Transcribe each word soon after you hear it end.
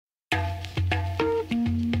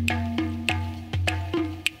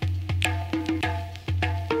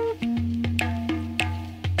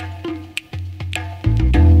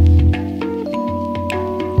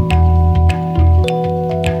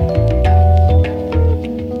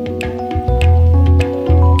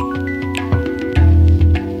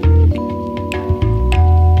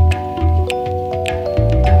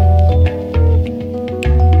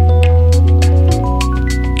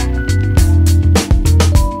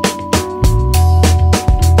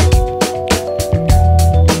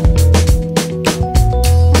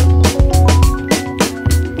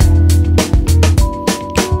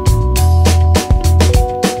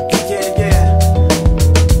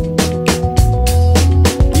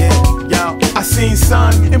seen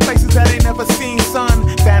sun in places that ain't never seen sun.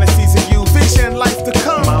 Fantasies of you, vision life to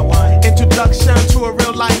come. My one introduction to a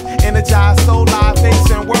real life, energized soul live,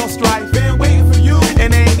 facing world strife. Been waiting for you,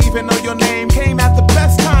 and they ain't even know your name. Came at the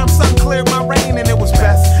best time, sun cleared my rain, and it was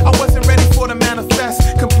best. I wasn't ready for the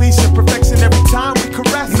manifest. Completion, perfection every time we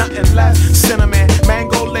caress. Nothing less. Cinnamon,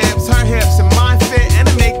 mango lips, her hips, and mine fit, and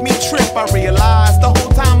it make me trip. I realized the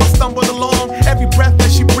whole time I stumbled along. Every breath that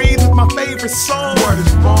she breathes is my favorite song. Word is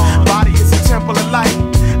born. Body is a temple of light.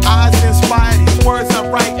 Eyes inspire these words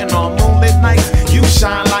upright, and on moonlit nights you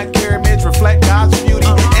shine like pyramids, reflect God's beauty.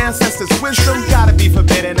 Ancestors' wisdom gotta be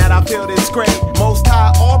forbidden that I feel this great. Most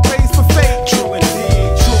high, all praise for fate. True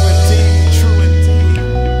indeed, true indeed, true indeed,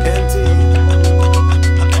 indeed.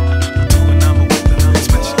 Do a number with the number,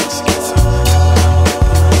 especially when she gets some.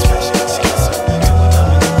 Especially when she gets some. Do a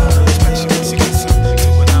number, especially when she gets some. Do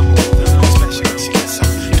a number with the number, especially when she gets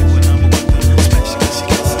some. Do a number with the number, especially when she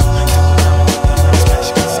gets some. Do a number with the number,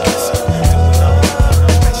 especially when she gets some. Do a number with the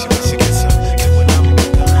number, especially when she gets some. Do a number with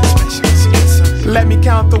the number, especially when she gets some. Let me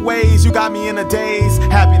count the ways you got me in a daze.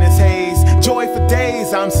 Happiness haze, joy for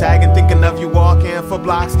days. I'm sagging, thinking of you walking for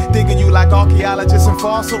blocks, digging you like archaeologists and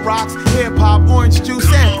fossil rocks. Hip hop, orange juice,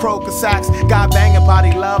 and croaker sacks. Got banging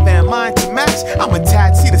body love and mind to match. I'm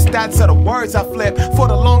attached, see the stats of the words I flip. For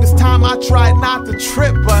the longest time I tried not to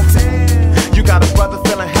trip, but damn, you got a brother